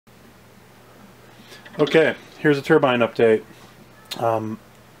Okay, here's a turbine update.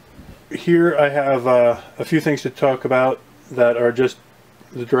 Here I have a few things to talk about that are just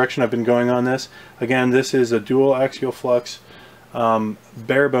the direction I've been going on this. Again, this is a dual axial flux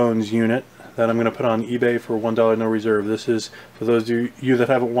Barebones unit that I'm going to put on eBay for $1 no reserve. This is, for those of you that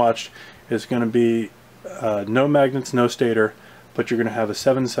haven't watched, it's going to be no magnets, no stator, but you're going to have a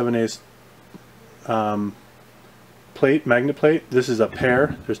 7 7/8 plate, magnet plate. This is a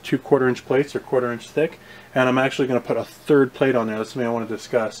pair. There's 2 1/4-inch plates. They're 1/4 inch thick, and I'm actually going to put a third plate on there. That's something I want to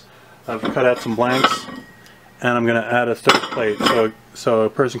discuss. I've cut out some blanks, and I'm going to add a third plate so a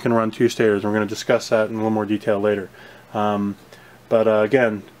person can run 2 stators. We're going to discuss that in a little more detail later.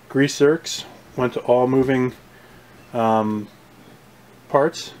 Again, grease zerks went to all moving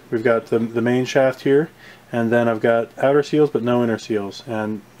parts. We've got the main shaft here, and then I've got outer seals but no inner seals,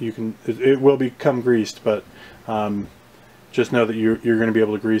 and it will become greased, but just know that you're going to be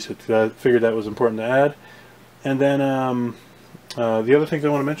able to grease it. I figured that was important to add. And then the other things I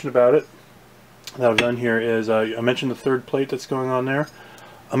want to mention about it that I've done here is I mentioned the third plate that's going on there.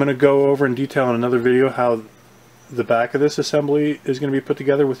 I'm going to go over in detail in another video how the back of this assembly is going to be put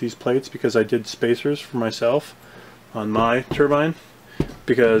together with these plates, because I did spacers for myself on my turbine,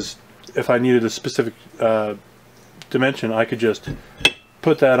 because if I needed a specific dimension, I could just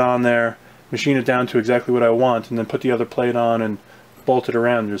put that on there, machine it down to exactly what I want, and then put the other plate on and bolt it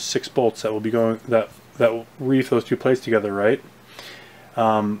around. There's 6 bolts that will be going, that will reef those 2 plates together, right?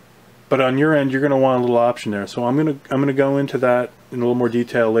 But on your end, you're going to want a little option there. So I'm going to go into that in a little more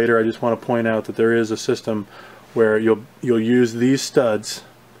detail later. I just want to point out that there is a system where you'll use these studs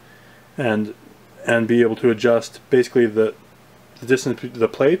and be able to adjust basically the distance between the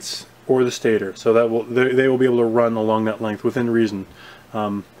plates or the stator. So that they will be able to run along that length within reason.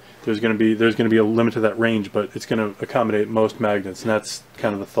 There's going to be a limit to that range, but it's going to accommodate most magnets, and that's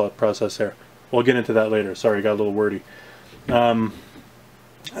kind of the thought process there. We'll get into that later. Sorry, got a little wordy.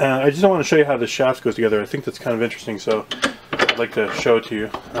 I just want to show you how the shaft goes together. I think that's kind of interesting, so I'd like to show it to you.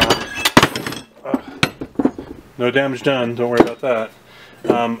 No damage done, don't worry about that.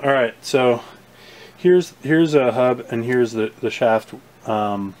 Alright, so here's a hub, and here's the shaft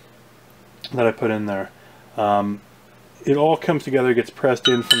that I put in there. It all comes together, gets pressed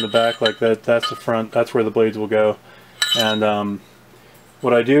in from the back like that. That's the front, that's where the blades will go. And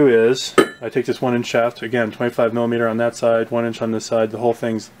what I do is I take this 1-inch shaft, again 25mm on that side, 1 inch on this side. The whole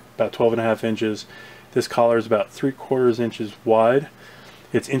thing's about 12.5 inches. This collar is about 3/4 inches wide.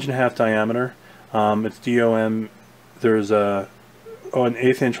 It's 1.5 inch diameter. It's DOM. There's an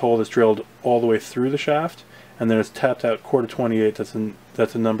 1/8 inch hole that's drilled all the way through the shaft, and then it's tapped out 1/4 28.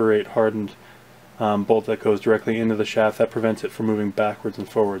 That's a number 8 hardened bolt that goes directly into the shaft. That prevents it from moving backwards and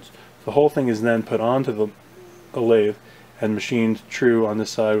forwards. The whole thing is then put onto the lathe and machined true on this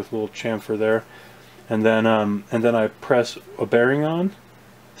side with a little chamfer there, and then I press a bearing on,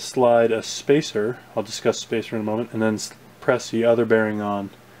 slide a spacer. I'll discuss spacer in a moment, and then press the other bearing on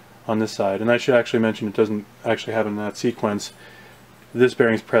this side. And I should actually mention, it doesn't actually happen in that sequence. This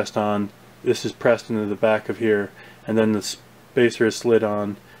bearing's pressed on, this is pressed into the back of here, and then the spacer is slid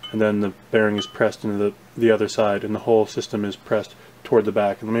on, and then the bearing is pressed into the other side, and the whole system is pressed toward the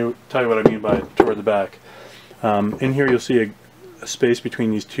back. And let me tell you what I mean by toward the back. In here you'll see a space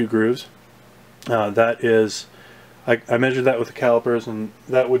between these 2 grooves. That is, I measured that with the calipers, and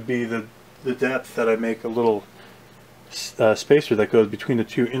that would be the depth that I make a little spacer that goes between the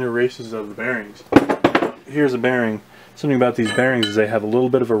 2 inner races of the bearings. Here's a bearing. Something about these bearings is they have a little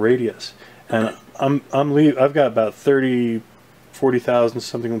bit of a radius, and I've got about 40 thousandths,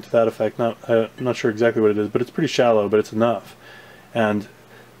 something to that effect. I'm not sure exactly what it is, but it's pretty shallow, but it's enough. And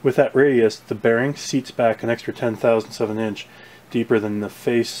with that radius, the bearing seats back an extra 10 thousandths of an inch deeper than the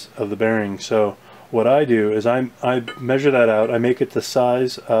face of the bearing. So what I do is I measure that out. I make it the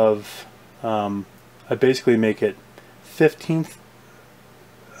size of, I basically make it 15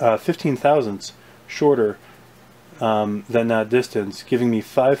 thousandths shorter than that distance, giving me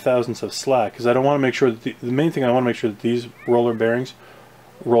 5 thousandths of slack, because I don't want to make sure that the main thing, I want to make sure that these roller bearings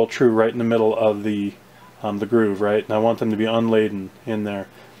roll true right in the middle of the groove, right? And I want them to be unladen in there.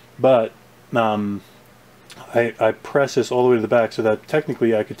 But I press this all the way to the back, so that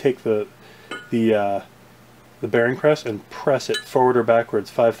technically I could take the bearing press and press it forward or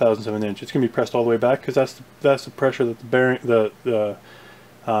backwards 5 thousandths of an inch. It's going to be pressed all the way back, because that's the pressure that the bearing,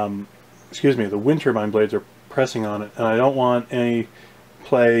 the wind turbine blades are pressing on it. And I don't want any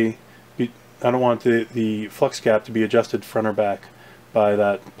play. I don't want the flux gap to be adjusted front or back by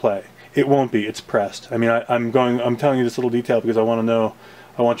that play. It won't be. It's pressed. I mean, I'm telling you this little detail because I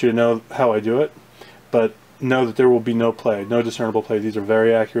want you to know how I do it, but know that there will be no play, no discernible play. These are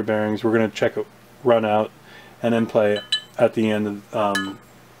very accurate bearings. We're going to check run out and then play at the end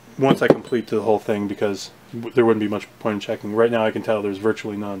once I complete the whole thing, because there wouldn't be much point in checking. Right now I can tell there's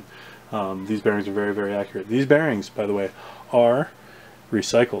virtually none. These bearings are very, very accurate. These bearings, by the way, are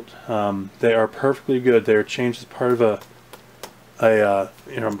recycled. They are perfectly good. They are changed as part of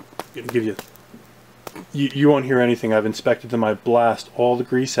you know, I'm going to give you, you won't hear anything. I've inspected them. I blast all the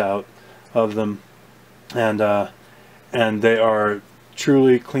grease out of them, and they are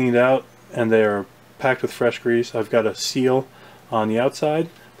truly cleaned out, and they are packed with fresh grease. I've got a seal on the outside,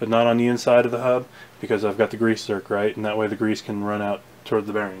 but not on the inside of the hub, because I've got the grease zerk right, and that way the grease can run out toward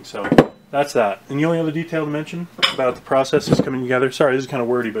the bearing. So that's that. And the only other detail to mention about the process is coming together. Sorry, this is kind of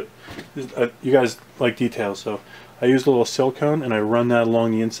wordy, but you guys like details, so I used a little silicone and I run that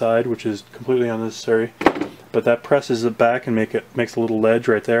along the inside, which is completely unnecessary. But that presses it back and makes a little ledge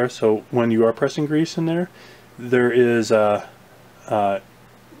right there. So when you are pressing grease in there, there is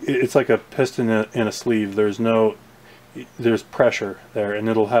it's like a piston in a sleeve. There's pressure there, and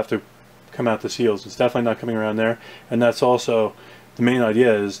it'll have to come out the seals. It's definitely not coming around there, and that's also the main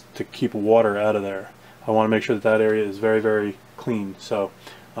idea, is to keep water out of there. I want to make sure that that area is very, very clean. So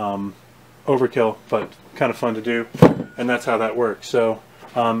overkill, but kind of fun to do, and that's how that works. So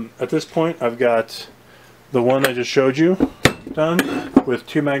at this point I've got the one I just showed you done with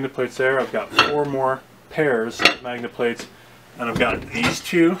 2 magnet plates there. I've got 4 more pairs of magnet plates, and I've got these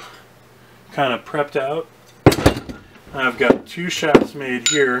 2 kind of prepped out. And I've got 2 shafts made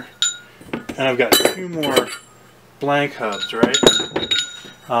here, and I've got 2 more blank hubs, right?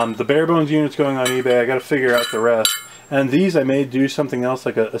 The Barebones unit's going on eBay. I got to figure out the rest. And these I may do something else,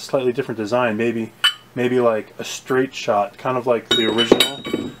 like a slightly different design, maybe like a straight shot, kind of like the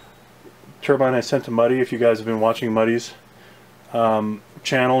original turbine I sent to Muddy. If you guys have been watching Muddy's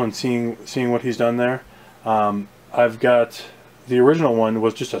channel and seeing what he's done there, I've got the original one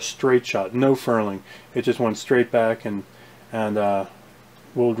was just a straight shot, no furling. It just went straight back, and we'll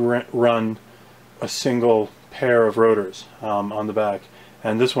run a single pair of rotors on the back.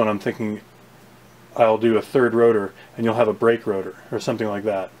 And this one I'm thinking I'll do a 3rd rotor, and you'll have a brake rotor or something like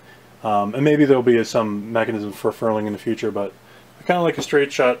that. And maybe there'll be some mechanism for furling in the future, but I kind of like a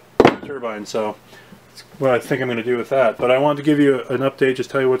straight shot turbine, so that's what I think I'm going to do with that. But I wanted to give you an update,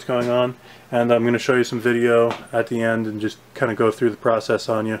 just tell you what's going on, and I'm going to show you some video at the end and just kind of go through the process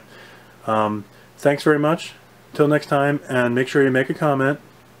on you. Thanks very much. Till next time, and make sure you make a comment.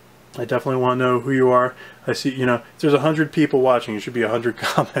 I definitely want to know who you are. I see, you know, if there's 100 people watching, there should be 100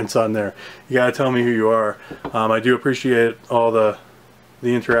 comments on there. You gotta tell me who you are. I do appreciate all the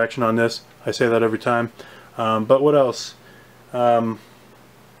interaction on this. I say that every time. But what else?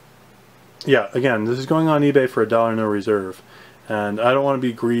 Yeah, again, this is going on eBay for $1 no reserve, and I don't want to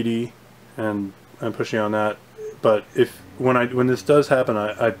be greedy and pushing on that. But when this does happen,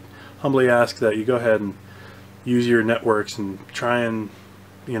 I humbly ask that you go ahead and use your networks and try and,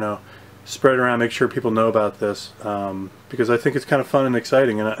 you know, spread around, make sure people know about this, because I think it's kind of fun and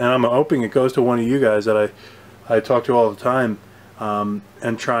exciting, and I'm hoping it goes to one of you guys that I talk to all the time,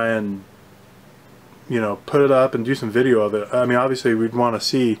 and try and, you know, put it up and do some video of it. I mean, obviously we'd want to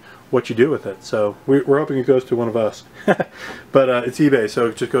see what you do with it, so we're hoping it goes to one of us. But it's eBay, so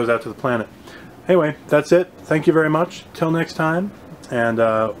it just goes out to the planet. Anyway, that's it. Thank you very much. Till next time, and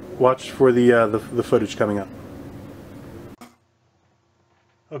watch for the footage coming up.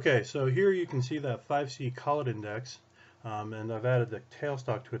 Okay, so here you can see that 5C collet index, and I've added the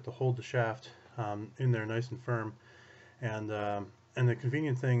tailstock to it to hold the shaft in there nice and firm. And the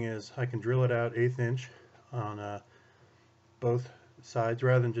convenient thing is I can drill it out 1/8 inch on both sides,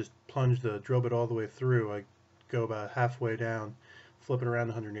 rather than just plunge the drill bit all the way through. I go about halfway down, flip it around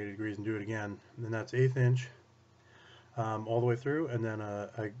 180 degrees, and do it again. And then that's 1/8 inch all the way through, and then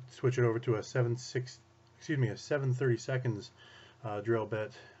I switch it over to a 7/32 drill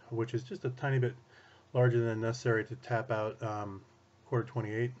bit, which is just a tiny bit larger than necessary to tap out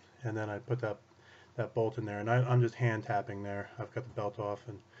 1/4-28, and then I put that bolt in there, and I'm just hand tapping there. I've got the belt off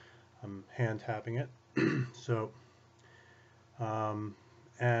and I'm hand tapping it. So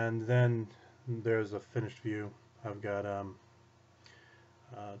and then there's a finished view. I've got the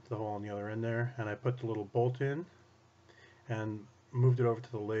hole on the other end there, and I put the little bolt in and moved it over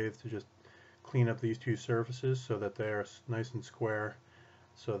to the lathe to just clean up these 2 surfaces so that they're nice and square,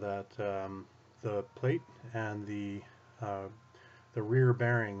 so that the plate and the rear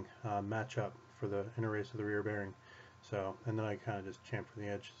bearing match up for the inner race of the rear bearing. So, and then I kind of just chamfer the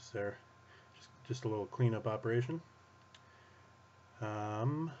edges there. Just a little cleanup operation.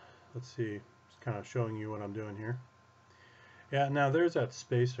 Let's see, just kind of showing you what I'm doing here. Yeah, now there's that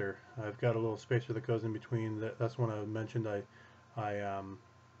spacer. I've got a little spacer that goes in between. That's one I mentioned. I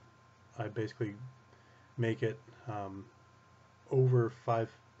I basically make it over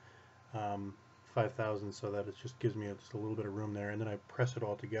 5,000 so that it just gives me just a little bit of room there, and then I press it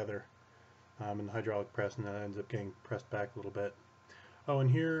all together in the hydraulic press, and then it ends up getting pressed back a little bit. Oh,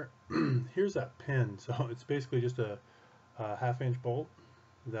 and here here's that pin. So it's basically just a half-inch bolt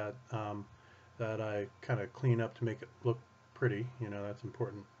that that I kind of clean up to make it look pretty. You know, that's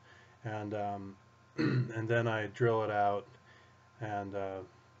important. And and then I drill it out and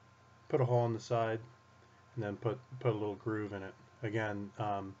put a hole in the side, and then put a little groove in it. Again,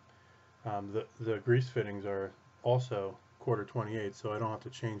 the grease fittings are also 1/4 28, so I don't have to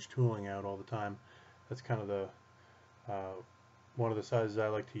change tooling out all the time. That's kind of the one of the sizes I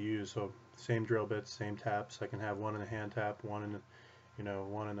like to use. So same drill bits, same taps. I can have one in a hand tap, one in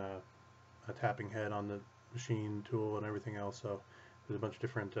one in a tapping head on the machine tool, and everything else. So there's a bunch of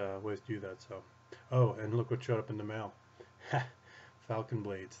different ways to do that. So, oh, and look what showed up in the mail. Falcon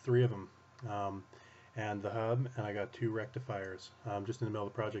blades, 3 of them. And the hub, and I got 2 rectifiers just in the middle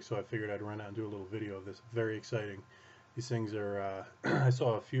of the project, so I figured I'd run out and do a little video of this. Very exciting. These things are, I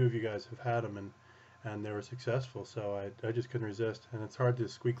saw a few of you guys have had them, and they were successful, so I just couldn't resist, and it's hard to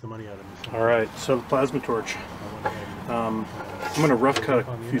squeak the money out of me. So. Alright, so the plasma torch. I'm going to rough cut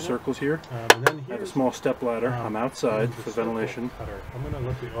a few circles here. I have a small step ladder. I'm outside for ventilation. I'm going to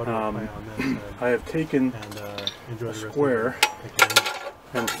look the audio on this. I have taken a square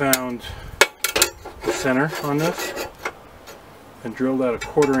and found the center on this and drilled out a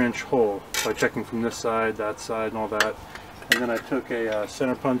 1/4 inch hole by checking from this side, that side, and all that. And then I took a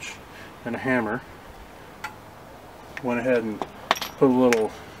center punch and a hammer, went ahead and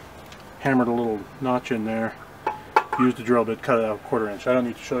hammered a little notch in there, used a drill bit, cut it out 1/4 inch. I don't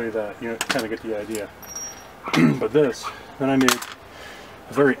need to show you that, you kind of get the idea. But then I made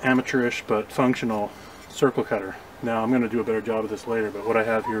a very amateurish but functional circle cutter. Now I'm going to do a better job of this later, but what I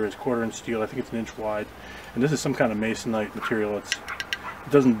have here is 1/4 inch steel. I think it's 1 inch wide, and this is some kind of masonite material. It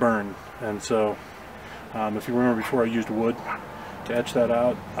doesn't burn, and so if you remember before I used wood to etch that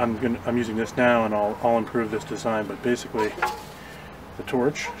out, I'm using this now, and I'll improve this design. But basically, the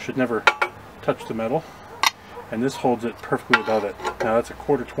torch should never touch the metal, and this holds it perfectly above it. Now that's a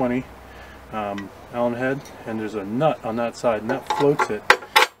 1/4 20 Allen head, and there's a nut on that side, and that floats it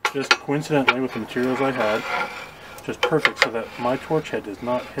just coincidentally with the materials I had. Just perfect, so that my torch head does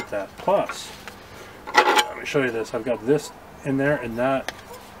not hit that. Plus, let me show you this. I've got this in there, and that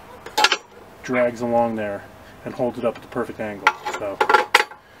drags along there and holds it up at the perfect angle. So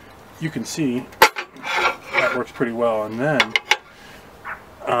you can see that works pretty well. And then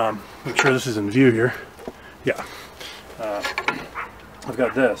I'm sure this is in view here. Yeah, I've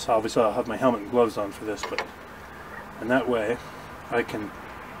got this. Obviously, I'll have my helmet and gloves on for this, and that way I can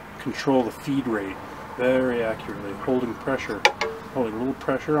control the feed rate very accurately, holding a little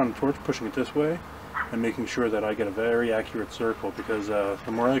pressure on the torch, pushing it this way, and making sure that I get a very accurate circle, because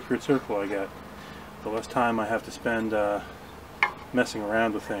the more accurate circle I get, the less time I have to spend messing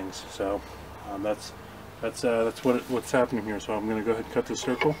around with things. So that's what's happening here. So I'm going to go ahead and cut this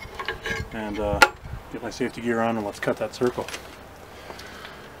circle, and get my safety gear on, and let's cut that circle.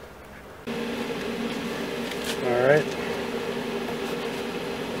 All right.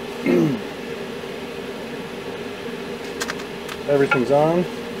 Everything's on.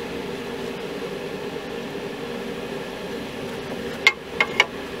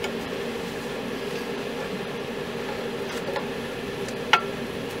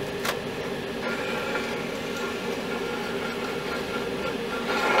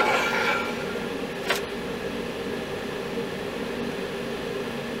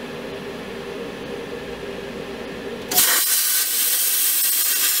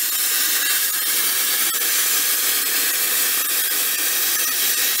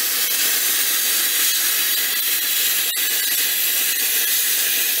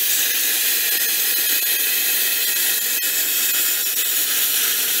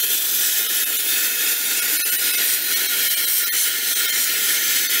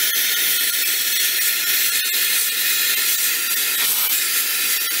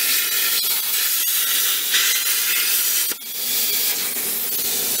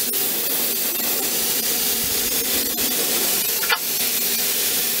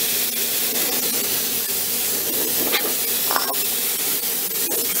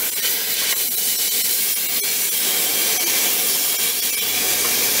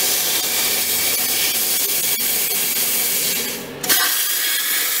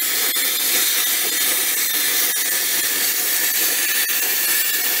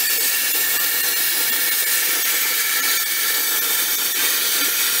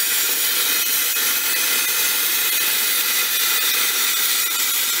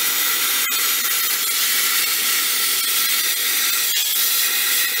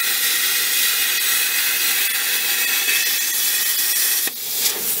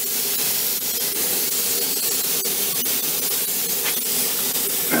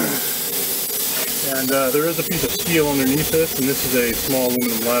 And there is a piece of steel underneath this, and this is a small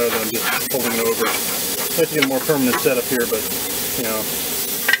aluminum ladder that I'm just holding over. I'd like to get a more permanent setup here, but you know,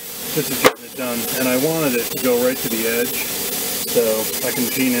 this is getting it done. And I wanted it to go right to the edge, so I can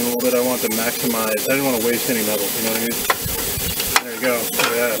gene in a little bit. I want to maximize. I didn't want to waste any metal. You know what I mean? There you go. Look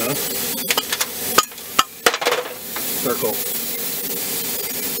at that, huh? Circle.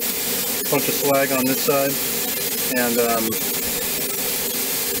 Bunch of slag on this side, and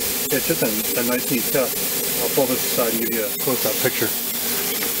it's just a nice neat cut. I'll pull this aside and give you a close-up picture.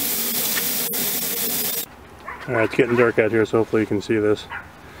 Alright, it's getting dark out here, so hopefully you can see this.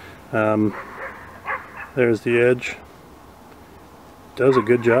 There's the edge. Does a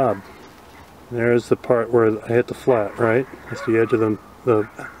good job. There's the part where I hit the flat, right? That's the edge of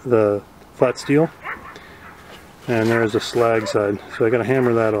the flat steel. And there's the slag side. So I gotta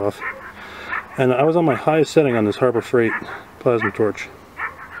hammer that off. And I was on my highest setting on this Harbor Freight plasma torch.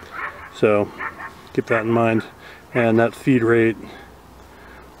 So keep that in mind. And that feed rate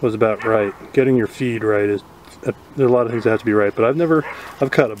was about right. Getting your feed right is, there are a lot of things that have to be right, but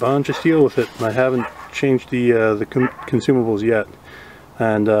I've cut a bunch of steel with it, and I haven't changed the consumables yet.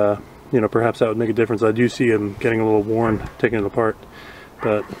 And you know, perhaps that would make a difference. I do see them getting a little worn taking it apart,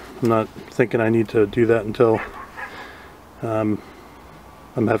 but I'm not thinking I need to do that until I'm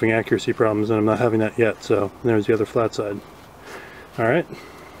having accuracy problems, and I'm not having that yet. So there's the other flat side. All right,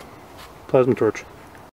 plasma torch.